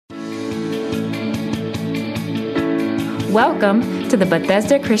Welcome to the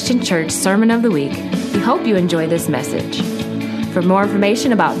Bethesda Christian Church Sermon of the Week. We hope you enjoy this message. For more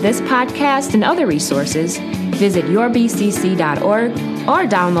information about this podcast and other resources, visit yourbcc.org or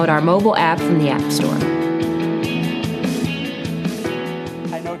download our mobile app from the App Store.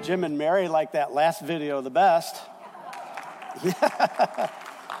 I know Jim and Mary like that last video the best.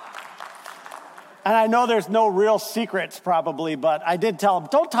 And I know there's no real secrets probably, but I did tell them,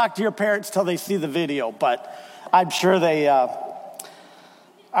 don't talk to your parents till they see the video, but I'm sure they are.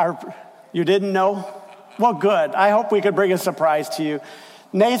 You didn't know? Well, good. I hope we could bring a surprise to you.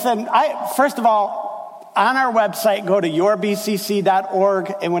 Nathan, first of all, on our website, go to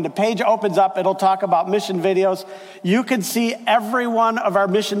yourbcc.org, and when the page opens up, it'll talk about mission videos. You can see every one of our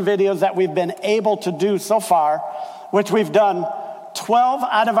mission videos that we've been able to do so far, which we've done 12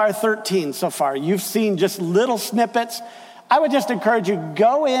 out of our 13 so far. You've seen just little snippets. I would just encourage you,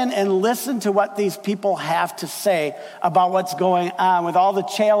 go in and listen to what these people have to say about what's going on with all the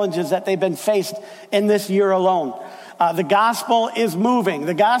challenges that they've been faced in this year alone. The gospel is moving.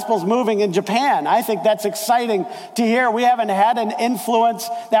 The gospel's moving in Japan. I think that's exciting to hear. We haven't had an influence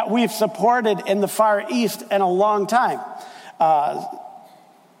that we've supported in the Far East in a long time.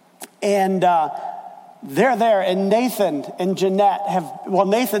 They're there, and Nathan and Jeanette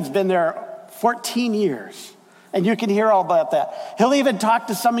Nathan's been there 14 years. And you can hear all about that. He'll even talk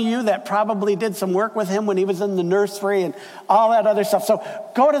to some of you that probably did some work with him when he was in the nursery and all that other stuff. So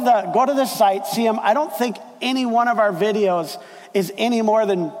go to the site, see him. I don't think any one of our videos is any more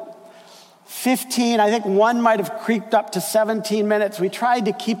than 15. I think one might have creeped up to 17 minutes. We tried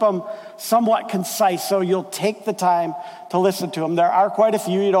to keep them somewhat concise so you'll take the time to listen to them. There are quite a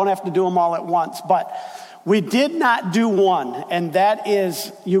few. You don't have to do them all at once. But we did not do one, and that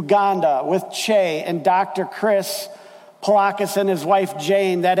is Uganda with Che and Dr. Chris Palakis and his wife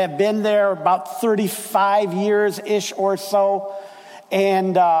Jane that have been there about 35 years-ish or so.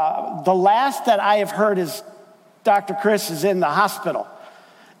 And the last that I have heard is Dr. Chris is in the hospital,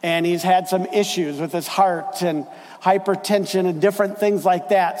 and he's had some issues with his heart and hypertension and different things like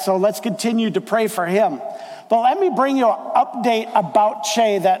that. So let's continue to pray for him. But let me bring you an update about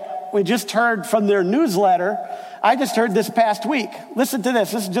Che that we just heard from their newsletter. I just heard this past week. Listen to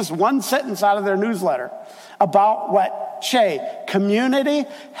this. This is just one sentence out of their newsletter about what Che, community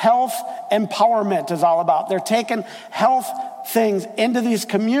health empowerment, is all about. They're taking health things into these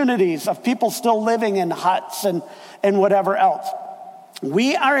communities of people still living in huts and whatever else.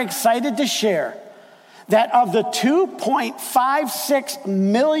 We are excited to share that of the 2.56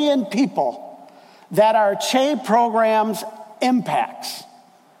 million people that our Che programs impacts,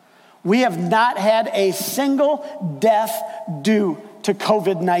 we have not had a single death due to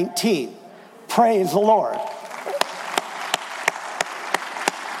COVID-19. Praise the Lord.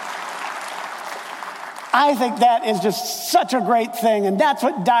 I think that is just such a great thing, and that's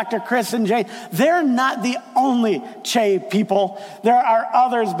what Dr. Chris and Jane, they're not the only Che people. There are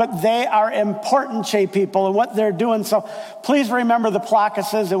others, but they are important Che people and what they're doing. So please remember the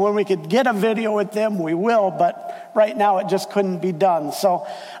Placases, and when we could get a video with them, we will, but right now it just couldn't be done. So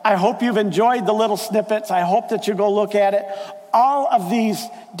I hope you've enjoyed the little snippets. I hope that you go look at it. All of these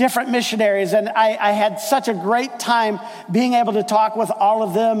different missionaries, and I had such a great time being able to talk with all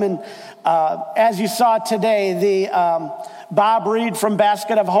of them. And as you saw today, the Bob Reed from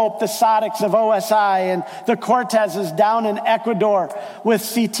Basket of Hope, the Sadics of OSI, and the Cortezes down in Ecuador with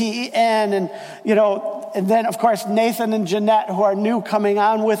CTEN, and then of course Nathan and Jeanette, who are new coming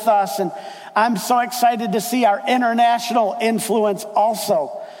on with us. And I'm so excited to see our international influence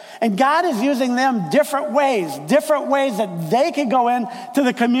also. And God is using them different ways that they can go into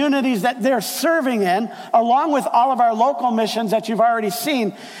the communities that they're serving in, along with all of our local missions that you've already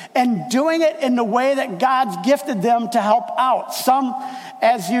seen, and doing it in the way that God's gifted them to help out. Some,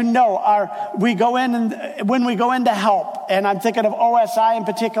 as you know, when we go in to help, and I'm thinking of OSI in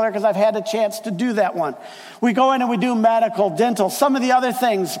particular because I've had a chance to do that one. We go in and we do medical, dental, some of the other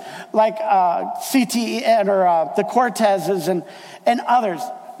things like CTEN or the Cortezes and others.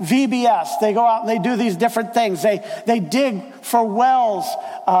 VBS, they go out and they do these different things. They dig for wells.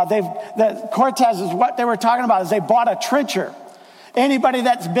 The Cortezes, what they were talking about is they bought a trencher. Anybody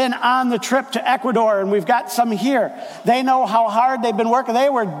that's been on the trip to Ecuador, and we've got some here, they know how hard they've been working.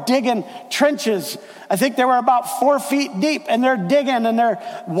 They were digging trenches. I think they were about 4 feet deep, and they're digging, and they're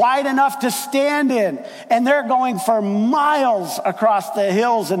wide enough to stand in. And they're going for miles across the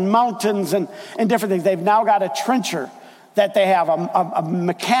hills and mountains and different things. They've now got a trencher that they have, a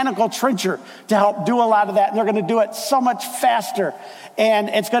mechanical trencher to help do a lot of that. And they're going to do it so much faster. And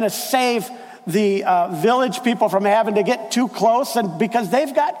it's going to save the village people from having to get too close, and because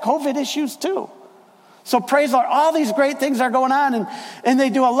they've got COVID issues too. So praise the Lord. All these great things are going on, and they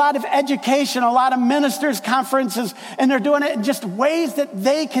do a lot of education, a lot of ministers' conferences, and they're doing it in just ways that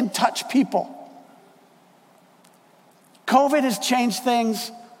they can touch people. COVID has changed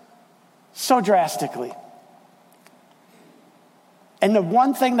things so drastically. And the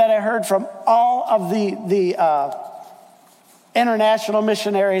one thing that I heard from all of the international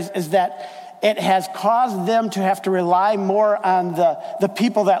missionaries is that it has caused them to have to rely more on the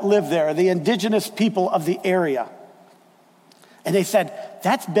people that live there, the indigenous people of the area. And they said,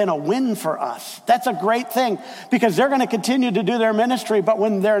 that's been a win for us. That's a great thing because they're going to continue to do their ministry, but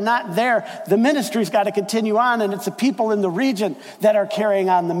when they're not there, the ministry's got to continue on, and it's the people in the region that are carrying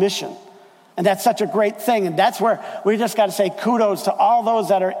on the mission. And that's such a great thing. And that's where we just got to say kudos to all those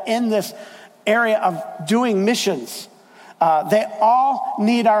that are in this area of doing missions. They all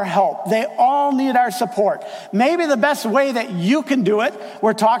need our help. They all need our support. Maybe the best way that you can do it,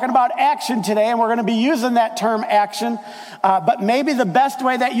 we're talking about action today, and we're going to be using that term action, but maybe the best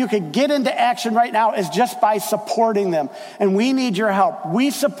way that you could get into action right now is just by supporting them. And we need your help.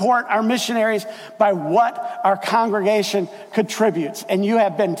 We support our missionaries by what our congregation contributes. And you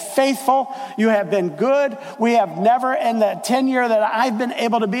have been faithful. You have been good. We have never, in the 10 years that I've been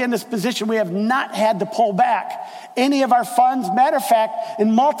able to be in this position, we have not had to pull back any of our funds. Matter of fact,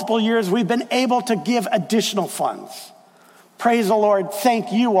 in multiple years, we've been able to give additional funds. Praise the Lord.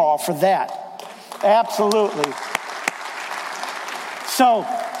 Thank you all for that. Absolutely. So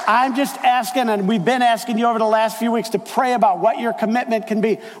I'm just asking, and we've been asking you over the last few weeks to pray about what your commitment can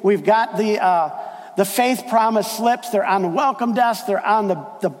be. We've got the faith promise slips. They're on the welcome desk. They're on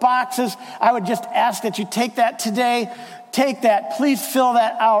the boxes. I would just ask that you take that today. Take that, please fill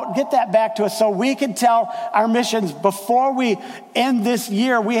that out, get that back to us so we can tell our missions before we end this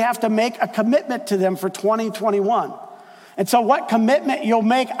year, we have to make a commitment to them for 2021. And so what commitment you'll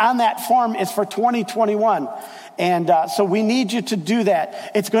make on that form is for 2021. And so we need you to do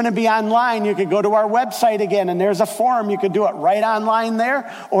that. It's going to be online. You could go to our website again, and there's a form. You could do it right online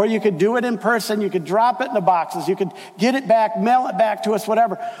there, or you could do it in person. You could drop it in the boxes. You could get it back, mail it back to us,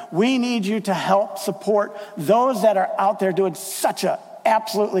 whatever. We need you to help support those that are out there doing such an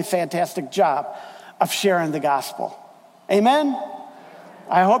absolutely fantastic job of sharing the gospel. Amen?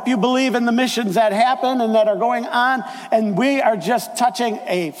 I hope you believe in the missions that happen and that are going on, and we are just touching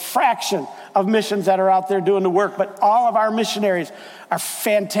a fraction of missions that are out there doing the work. But all of our missionaries are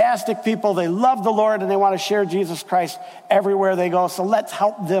fantastic people. They love the Lord, and they want to share Jesus Christ everywhere they go. So let's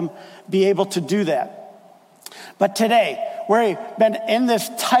help them be able to do that. But today, we've been in this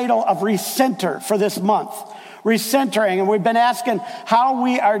title of Recenter for this month. Recentering, and we've been asking how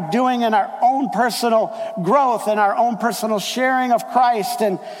we are doing in our own personal growth and our own personal sharing of Christ.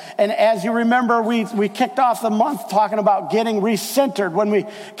 And as you remember, we kicked off the month talking about getting recentered when we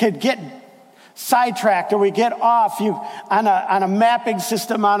could get sidetracked or we get off. On a mapping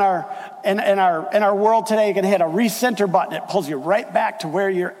system in our world today, you can hit a recenter button. It pulls you right back to where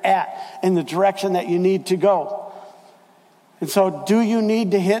you're at in the direction that you need to go. And so, do you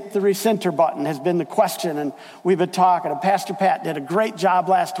need to hit the recenter button has been the question, and we've been talking. And Pastor Pat did a great job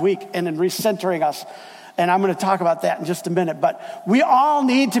last week in recentering us, and I'm going to talk about that in just a minute. But we all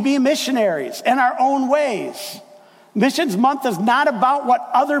need to be missionaries in our own ways. Missions Month is not about what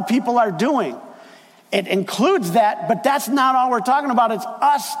other people are doing. It includes that, but that's not all we're talking about. It's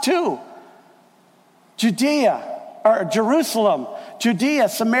us too. Jerusalem, Judea,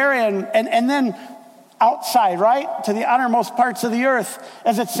 Samaria, and then outside, right? To the uttermost parts of the earth,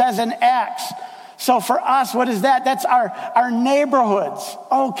 as it says in Acts. So for us, what is that? That's our neighborhoods.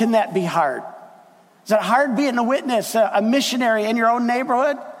 Oh, can that be hard? Is it hard being a witness, a missionary in your own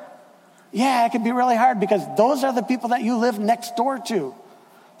neighborhood? Yeah, it can be really hard because those are the people that you live next door to.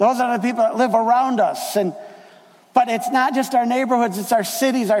 Those are the people that live around us. But it's not just our neighborhoods, it's our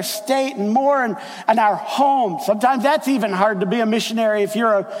cities, our state, and more, and our homes. Sometimes that's even hard to be a missionary if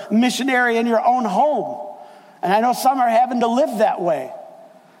you're a missionary in your own home. And I know some are having to live that way.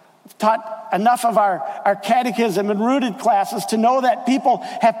 I've taught enough of our catechism and rooted classes to know that people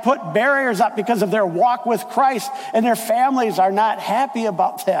have put barriers up because of their walk with Christ, and their families are not happy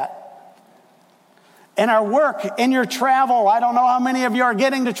about that. In our work, in your travel, I don't know how many of you are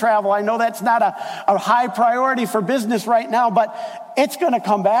getting to travel. I know that's not a high priority for business right now, but it's going to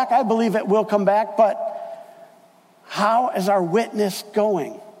come back. I believe it will come back. But how is our witness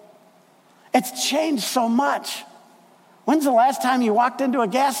going? It's changed so much. When's the last time you walked into a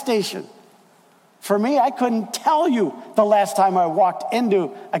gas station? For me, I couldn't tell you the last time I walked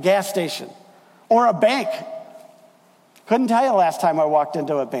into a gas station or a bank. Couldn't tell you the last time I walked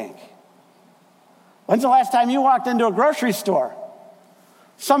into a bank. When's the last time you walked into a grocery store?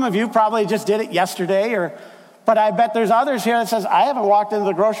 Some of you probably just did it yesterday, but I bet there's others here that says, I haven't walked into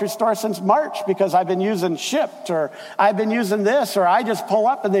the grocery store since March because I've been using Shipt, or I've been using this, or I just pull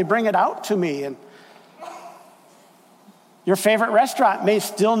up and they bring it out to me. And your favorite restaurant may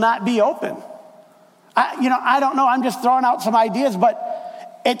still not be open. I don't know. I'm just throwing out some ideas,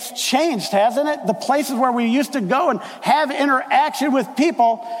 but it's changed, hasn't it? The places where we used to go and have interaction with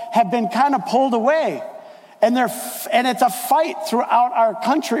people have been kind of pulled away. And it's a fight throughout our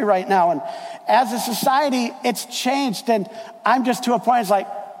country right now. And as a society, it's changed. And I'm just to a point, it's like,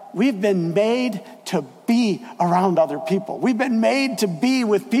 we've been made to be around other people. We've been made to be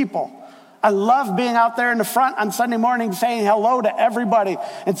with people. I love being out there in the front on Sunday morning saying hello to everybody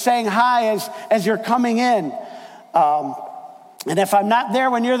and saying hi as you're coming in. And if I'm not there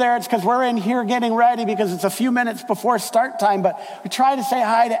when you're there, it's because we're in here getting ready because it's a few minutes before start time. But we try to say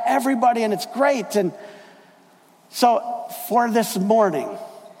hi to everybody, and it's great. And so for this morning,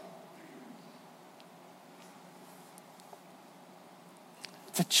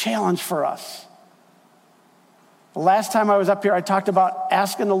 it's a challenge for us. The last time I was up here, I talked about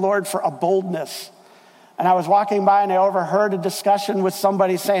asking the Lord for a boldness. And I was walking by and I overheard a discussion with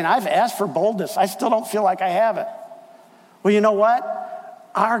somebody saying, I've asked for boldness. I still don't feel like I have it. Well, you know what?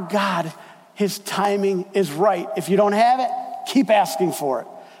 Our God, his timing is right. If you don't have it, keep asking for it.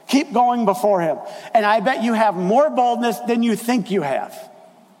 Keep going before him. And I bet you have more boldness than you think you have.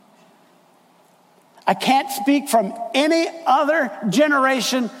 I can't speak from any other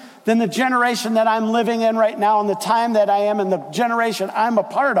generation than the generation that I'm living in right now and the time that I am and the generation I'm a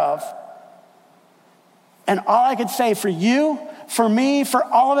part of. And all I could say for you, for me, for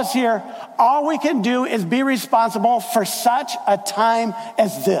all of us here, all we can do is be responsible for such a time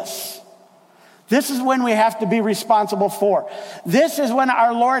as this. This is when we have to be responsible for. This is when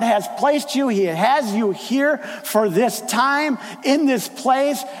our Lord has placed you. He has you here for this time, in this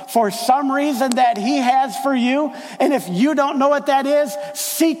place, for some reason that he has for you. And if you don't know what that is,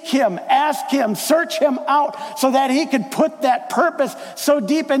 seek him, ask him, search him out so that he could put that purpose so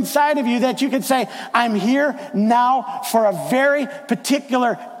deep inside of you that you could say, I'm here now for a very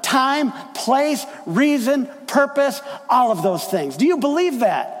particular time, place, reason, purpose, all of those things. Do you believe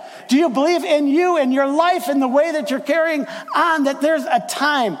that? Do you believe in you and your life and the way that you're carrying on that there's a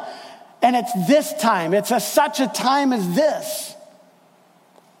time, and it's this time. It's such a time as this.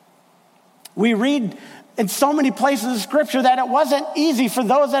 We read in so many places of Scripture that it wasn't easy for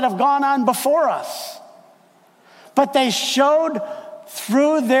those that have gone on before us. But they showed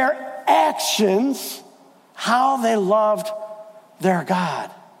through their actions how they loved their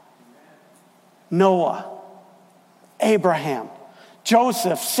God. Noah, Abraham,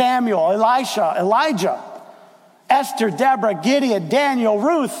 Joseph, Samuel, Elisha, Elijah, Esther, Deborah, Gideon, Daniel,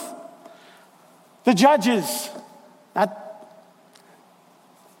 Ruth, the judges,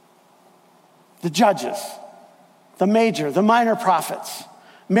 the major, the minor prophets,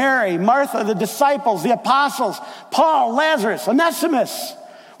 Mary, Martha, the disciples, the apostles, Paul, Lazarus, Onesimus.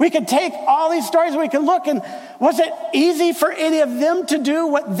 We could take all these stories and we could look, and was it easy for any of them to do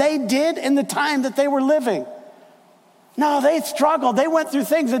what they did in the time that they were living? No, they struggled. They went through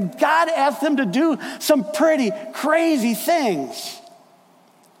things, and God asked them to do some pretty crazy things.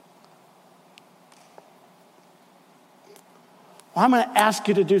 Well, I'm going to ask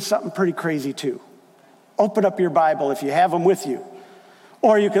you to do something pretty crazy too. Open up your Bible if you have them with you.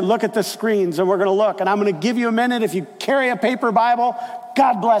 Or you can look at the screens, and we're going to look. And I'm going to give you a minute. If you carry a paper Bible,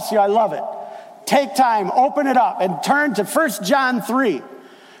 God bless you. I love it. Take time, open it up, and turn to 1 John 3.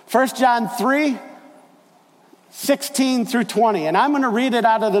 1 John 3, 16 through 20. And I'm going to read it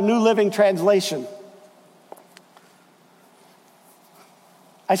out of the New Living Translation.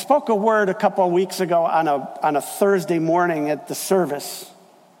 I spoke a word a couple of weeks ago on a Thursday morning at the service.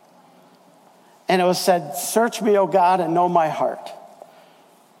 And it was said, search me, O God, and know my heart.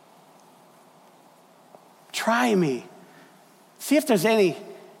 Try me. See if there's any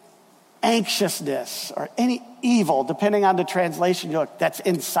anxiousness or any evil, depending on the translation you look, that's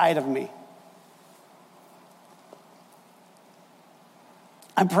inside of me.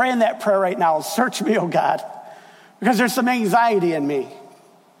 I'm praying that prayer right now. Search me, oh God, because there's some anxiety in me.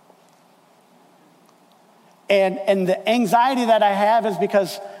 And the anxiety that I have is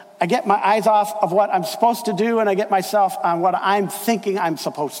because I get my eyes off of what I'm supposed to do, and I get myself on what I'm thinking I'm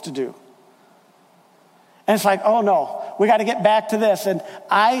supposed to do. And it's like, oh no, we got to get back to this. And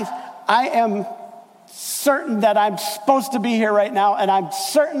I am certain that I'm supposed to be here right now, and I'm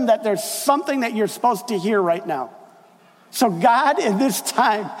certain that there's something that you're supposed to hear right now. So God, in this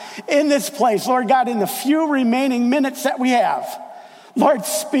time, in this place, Lord God, in the few remaining minutes that we have, Lord,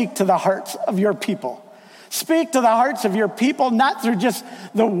 speak to the hearts of your people. Speak to the hearts of your people, not through just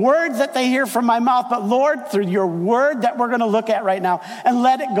the words that they hear from my mouth, but Lord, through your word that we're going to look at right now, and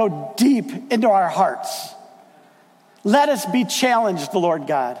let it go deep into our hearts. Let us be challenged, the Lord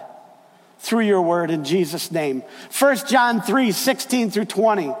God, through your word in Jesus' name. 1 John 3, 16 through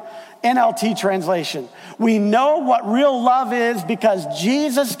 20, NLT translation. We know what real love is because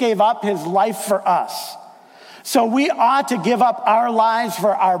Jesus gave up his life for us. So we ought to give up our lives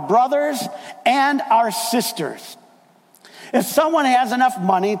for our brothers and our sisters. If someone has enough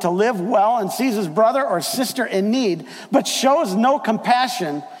money to live well and sees his brother or sister in need, but shows no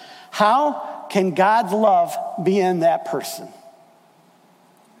compassion, how can God's love be in that person?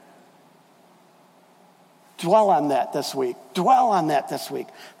 Dwell on that this week. Dwell on that this week.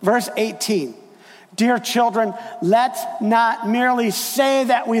 Verse 18. Dear children, let's not merely say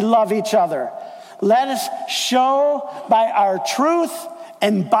that we love each other. Let us show by our truth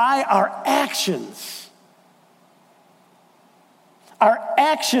and by our actions. Our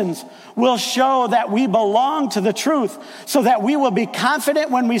actions will show that we belong to the truth so that we will be confident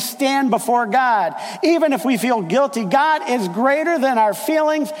when we stand before God. Even if we feel guilty, God is greater than our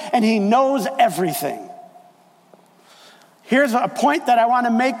feelings and he knows everything. Here's a point that I want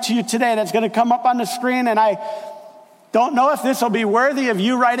to make to you today that's going to come up on the screen, and I don't know if this will be worthy of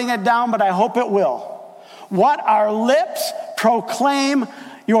you writing it down, but I hope it will. What our lips proclaim,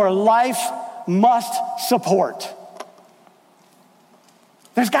 your life must support.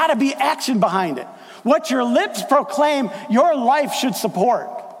 There's got to be action behind it. What your lips proclaim, your life should support.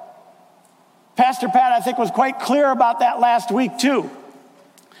 Pastor Pat, I think, was quite clear about that last week too.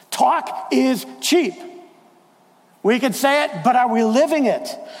 Talk is cheap. We could say it, but are we living it?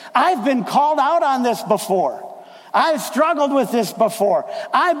 I've been called out on this before. I've struggled with this before.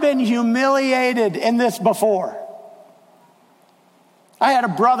 I've been humiliated in this before. I had a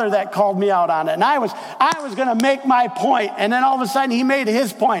brother that called me out on it, and I was going to make my point, and then all of a sudden he made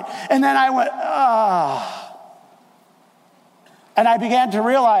his point, and then I went, And I began to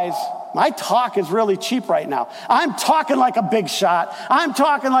realize my talk is really cheap right now. I'm talking like a big shot. I'm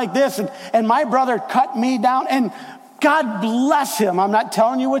talking like this, and my brother cut me down, and God bless him. I'm not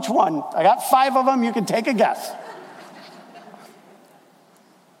telling you which one. I got 5 of them. You can take a guess.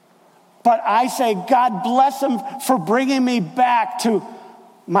 But I say, God bless him for bringing me back to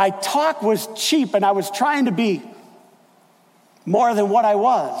my talk was cheap, and I was trying to be more than what I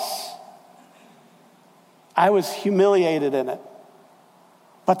was. I was humiliated in it.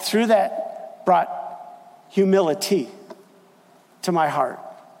 But through that brought humility to my heart.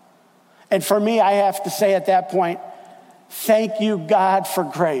 And for me, I have to say at that point, thank you, God, for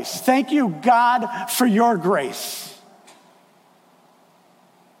grace. Thank you, God, for your grace.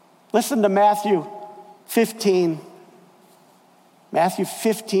 Listen to Matthew 15,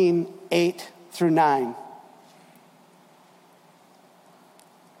 8 through 9.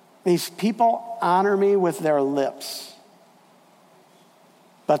 These people honor me with their lips,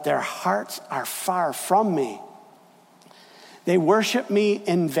 but their hearts are far from me. They worship me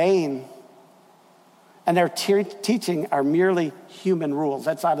in vain, and their teaching are merely human rules.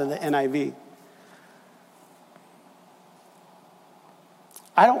 That's out of the NIV.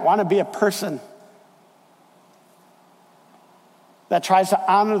 I don't want to be a person that tries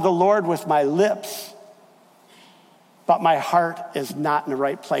to honor the Lord with my lips, but my heart is not in the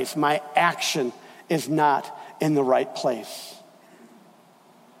right place. My action is not in the right place.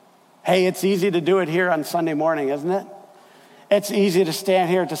 Hey, it's easy to do it here on Sunday morning, isn't it? It's easy to stand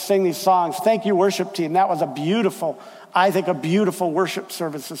here to sing these songs. Thank you, worship team. That was a beautiful worship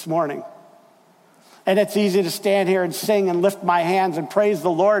service this morning. And it's easy to stand here and sing and lift my hands and praise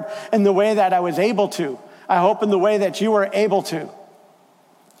the Lord in the way that I was able to. I hope in the way that you were able to.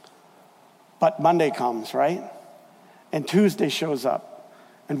 But Monday comes, right? And Tuesday shows up.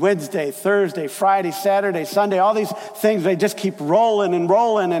 And Wednesday, Thursday, Friday, Saturday, Sunday, all these things, they just keep rolling and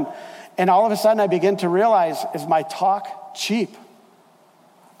rolling. And all of a sudden I begin to realize, is my talk cheap?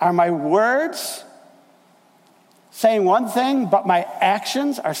 Are my words saying one thing, but my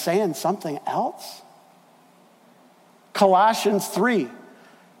actions are saying something else? Colossians 3,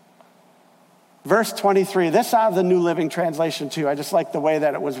 verse 23. This out of the New Living Translation too. I just like the way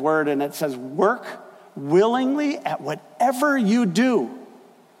that it was worded. And it says, work willingly at whatever you do,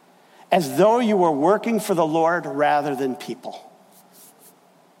 as though you were working for the Lord rather than people.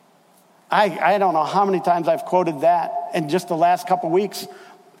 I don't know how many times I've quoted that in just the last couple weeks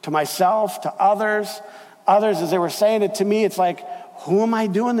to myself, to others as they were saying it to me. It's like, Who am I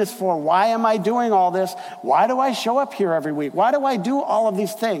doing this for? Why am I doing all this? Why do I show up here every week? Why do I do all of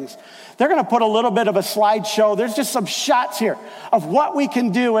these things? They're going to put a little bit of a slideshow. There's just some shots here of what we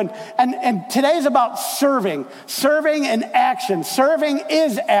can do. And today's about serving. Serving in action. Serving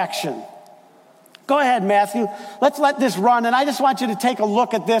is action. Go ahead, Matthew. Let's let this run. And I just want you to take a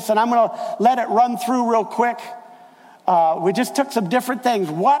look at this, and I'm going to let it run through real quick. We just took some different things.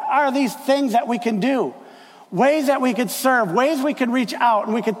 What are these things that we can do? Ways that we could serve, ways we could reach out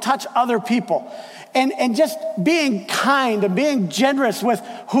and we could touch other people. And just being kind and being generous with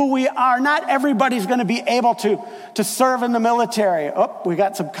who we are. Not everybody's going to be able to serve in the military. Oh, we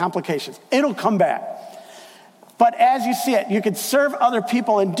got some complications. It'll come back. But as you see it, you can serve other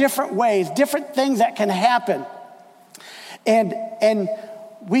people in different ways, different things that can happen. And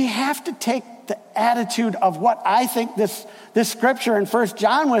we have to take the attitude of what I think this scripture in 1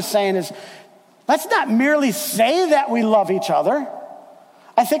 John was saying is, let's not merely say that we love each other.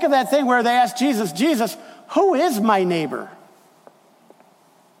 I think of that thing where they asked Jesus, who is my neighbor?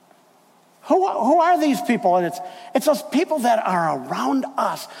 Who are these people? And it's those people that are around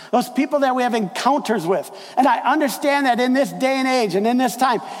us, those people that we have encounters with. And I understand that in this day and age and in this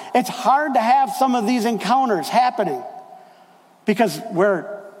time, it's hard to have some of these encounters happening because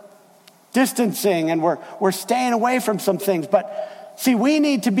we're distancing and we're staying away from some things. But see, we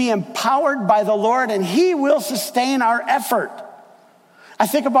need to be empowered by the Lord, and He will sustain our effort. I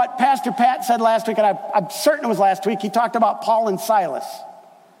think about what Pastor Pat said last week, and I'm certain it was last week. He talked about Paul and Silas.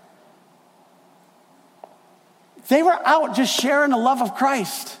 They were out just sharing the love of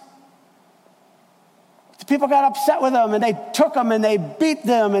Christ. The people got upset with them, and they took them, and they beat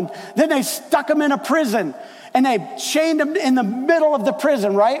them, and then they stuck them in a prison, and they chained them in the middle of the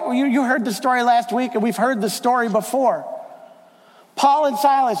prison, right? Well, you heard the story last week, and we've heard the story before. Paul and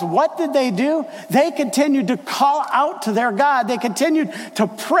Silas, what did they do? They continued to call out to their God. They continued to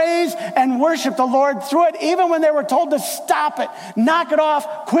praise and worship the Lord through it, even when they were told to stop it, knock it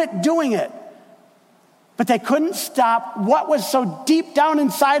off, quit doing it. But they couldn't stop what was so deep down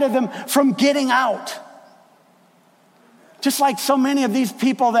inside of them from getting out. Just like so many of these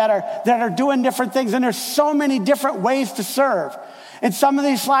people that are doing different things, and there's so many different ways to serve. In some of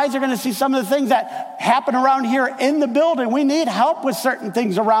these slides, you're going to see some of the things that happen around here in the building. We need help with certain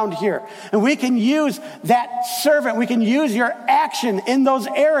things around here. And we can use that servant. We can use your action in those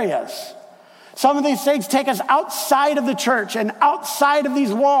areas. Some of these things take us outside of the church and outside of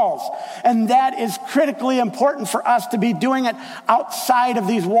these walls. And that is critically important for us to be doing it outside of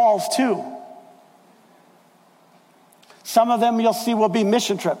these walls too. Some of them you'll see will be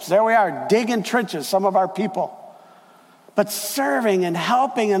mission trips. There we are, digging trenches, some of our people. But serving and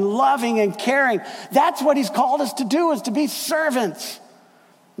helping and loving and caring, that's what He's called us to do, is to be servants.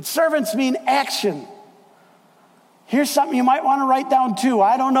 And servants mean action. Here's something you might want to write down too.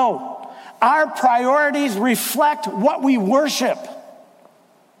 I don't know. Our priorities reflect what we worship.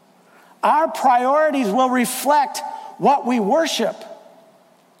 Our priorities will reflect what we worship.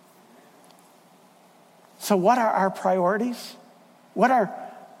 So what are our priorities? What are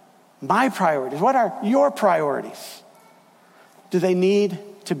my priorities? What are your priorities? Do they need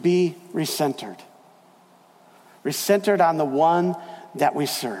to be recentered? Recentered on the one that we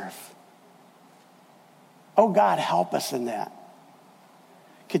serve. Oh God, help us in that.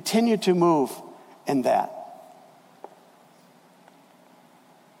 Continue to move in that.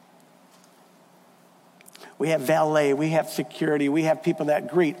 We have valet, we have security, we have people that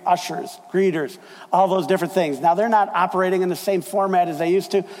greet, ushers, greeters, all those different things. Now, they're not operating in the same format as they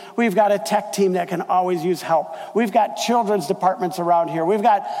used to. We've got a tech team that can always use help. We've got children's departments around here. We've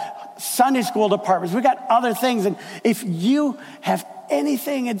got Sunday school departments. We've got other things. And if you have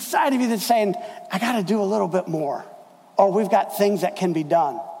anything inside of you that's saying, I got to do a little bit more, or we've got things that can be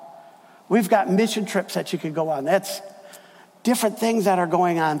done. We've got mission trips that you can go on. That's different things that are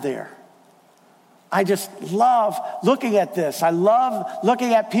going on there. I just love looking at this. I love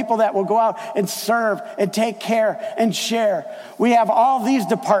looking at people that will go out and serve and take care and share. We have all these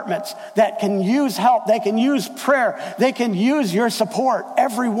departments that can use help. They can use prayer. They can use your support,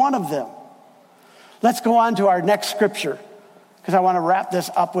 every one of them. Let's go on to our next scripture, because I want to wrap this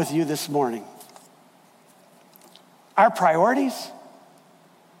up with you this morning. Our priorities.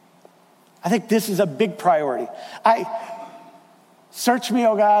 I think this is a big priority. Search me,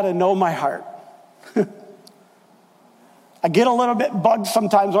 O God, and know my heart. I get a little bit bugged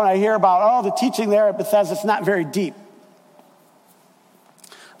sometimes when I hear about, the teaching there at Bethesda, it's not very deep.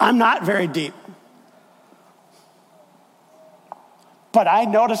 I'm not very deep. But I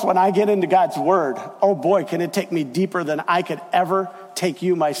notice when I get into God's word, oh boy, can it take me deeper than I could ever take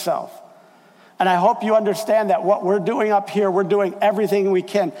you myself. And I hope you understand that what we're doing up here, we're doing everything we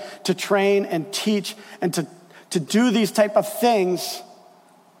can to train and teach and to do these type of things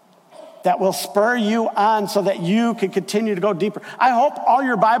that will spur you on so that you can continue to go deeper. I hope all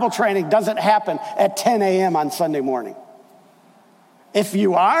your Bible training doesn't happen at 10 a.m. on Sunday morning. If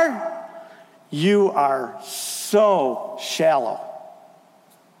you are so shallow.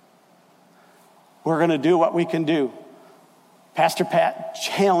 We're going to do what we can do. Pastor Pat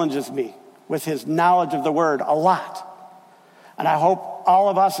challenges me with his knowledge of the word a lot. And I hope all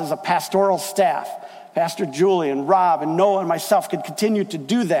of us as a pastoral staff, Pastor Julie and Rob and Noah and myself, can continue to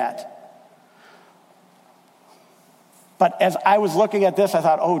do that. But as I was looking at this, I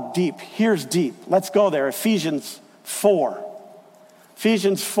thought, oh, deep. Here's deep. Let's go there. Ephesians 4.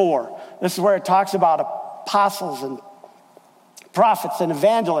 Ephesians 4. This is where it talks about apostles and prophets and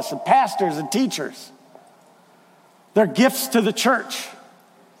evangelists and pastors and teachers. They're gifts to the church.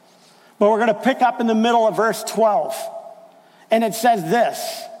 But we're going to pick up in the middle of verse 12. And it says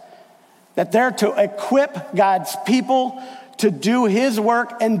this, that they're to equip God's people to do his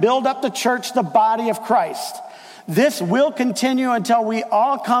work and build up the church, the body of Christ. This will continue until we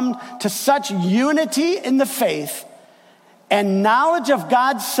all come to such unity in the faith and knowledge of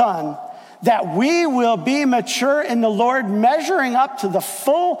God's Son that we will be mature in the Lord, measuring up to the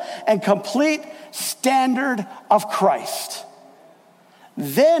full and complete standard of Christ.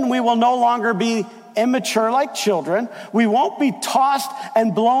 Then we will no longer be immature like children. We won't be tossed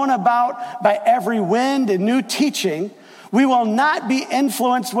and blown about by every wind and new teaching. We will not be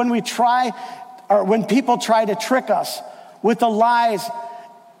influenced when people try to trick us with the lies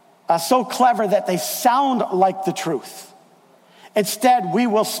so clever that they sound like the truth. Instead, we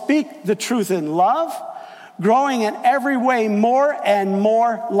will speak the truth in love, growing in every way more and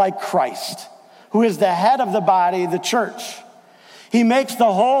more like Christ, who is the head of the body, the church. He makes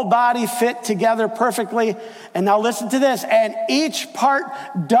the whole body fit together perfectly. And now listen to this. And each part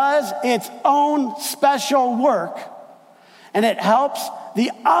does its own special work, and it helps the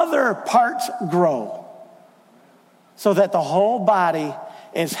other parts grow so that the whole body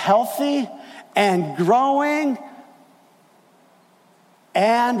is healthy and growing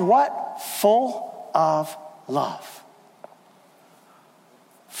and what? Full of love.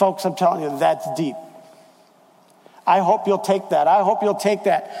 Folks, I'm telling you, that's deep. I hope you'll take that. I hope you'll take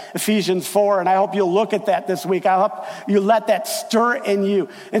that Ephesians 4, and I hope you'll look at that this week. I hope you let that stir in you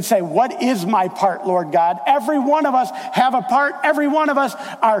and say, what is my part, Lord God? Every one of us have a part. Every one of us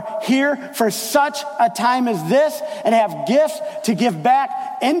are here for such a time as this and have gifts to give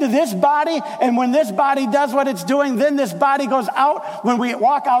back into this body. And when this body does what it's doing, then this body goes out. When we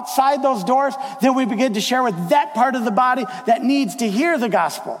walk outside those doors, then we begin to share with that part of the body that needs to hear the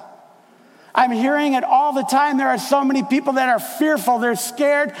gospel. I'm hearing it all the time. There are so many people that are fearful, they're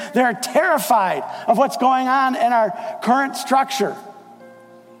scared, they're terrified of what's going on in our current structure.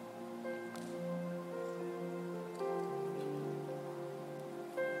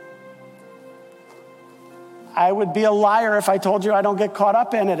 I would be a liar if I told you I don't get caught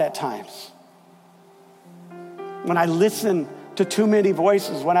up in it at times. When I listen to too many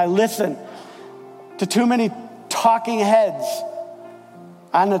voices, when I listen to too many talking heads,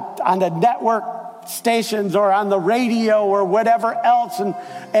 on the network stations or on the radio or whatever else.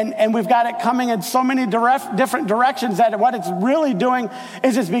 And we've got it coming in so many different directions that what it's really doing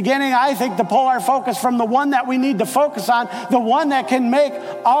is it's beginning, I think, to pull our focus from the one that we need to focus on, the one that can make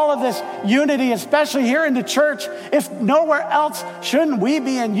all of this unity, especially here in the church. If nowhere else, shouldn't we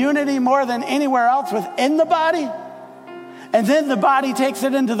be in unity more than anywhere else within the body? And then the body takes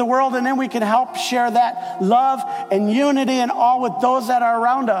it into the world, and then we can help share that love and unity and all with those that are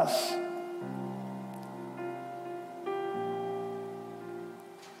around us.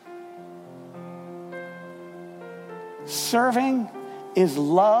 Serving is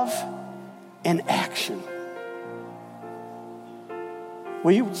love in action.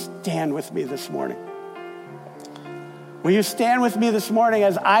 Will you stand with me this morning? Will you stand with me this morning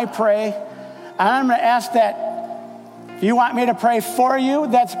as I pray? And I'm going to ask that if you want me to pray for you,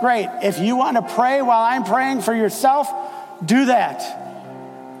 that's great. If you want to pray while I'm praying for yourself, do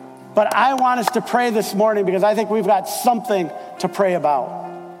that. But I want us to pray this morning because I think we've got something to pray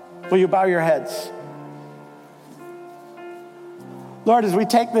about. Will you bow your heads? Lord, as we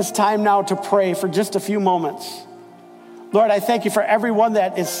take this time now to pray for just a few moments, Lord, I thank you for everyone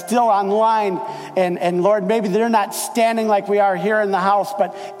that is still online. And Lord, maybe they're not standing like we are here in the house,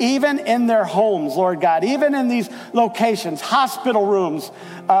 but even in their homes, Lord God, even in these locations, hospital rooms,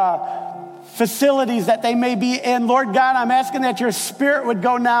 facilities that they may be in. Lord God, I'm asking that your Spirit would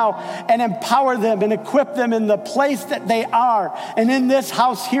go now and empower them and equip them in the place that they are. And in this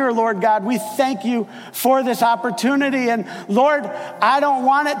house here, Lord God, we thank you for this opportunity. And Lord, I don't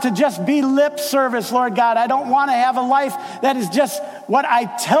want it to just be lip service, Lord God. I don't want to have a life that is just what I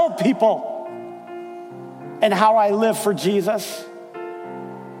tell people and how I live for Jesus.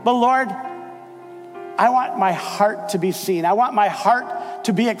 But Lord, I want my heart to be seen. I want my heart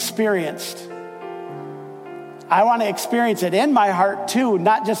to be experienced. I want to experience it in my heart too,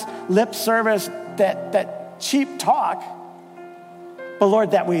 not just lip service, that cheap talk, but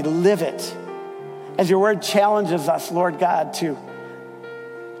Lord, that we live it. As your word challenges us, Lord God, to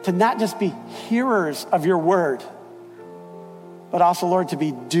not just be hearers of your word, but also, Lord, to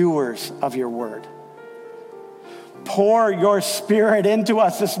be doers of your word. Pour your Spirit into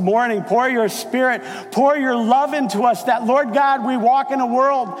us this morning. Pour your Spirit, pour your love into us, that, Lord God, we walk in a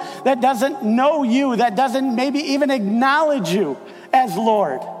world that doesn't know you, that doesn't maybe even acknowledge you as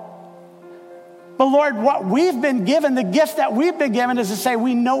Lord. But Lord, what we've been given, the gift that we've been given is to say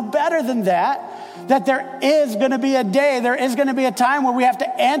we know better than that there is going to be a day, there is going to be a time where we have to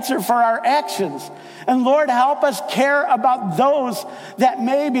answer for our actions. And Lord, help us care about those that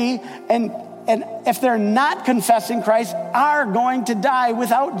maybe, and if they're not confessing Christ, are going to die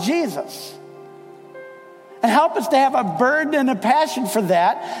without Jesus. And help us to have a burden and a passion for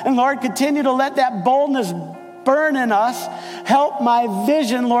that. And Lord, continue to let that boldness burn in us. Help my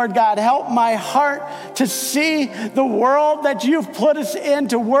vision, Lord God. Help my heart to see the world that you've put us in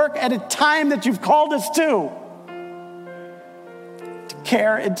to work at a time that you've called us to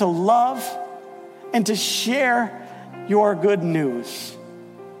care and to love and to share your good news.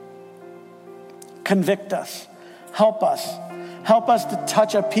 Convict us. Help us. Help us to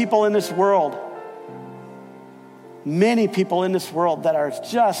touch a people in this world. Many people in this world that are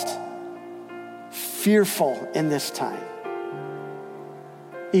just fearful in this time.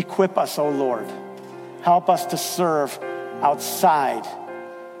 Equip us, O Lord. Help us to serve outside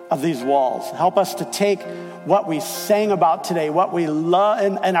of these walls. Help us to take what we sang about today, what we love,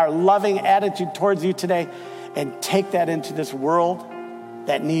 and our loving attitude towards you today, and take that into this world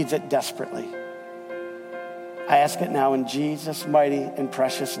that needs it desperately. I ask it now in Jesus' mighty and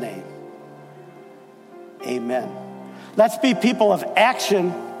precious name. Amen. Let's be people of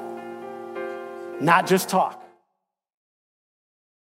action, not just talk.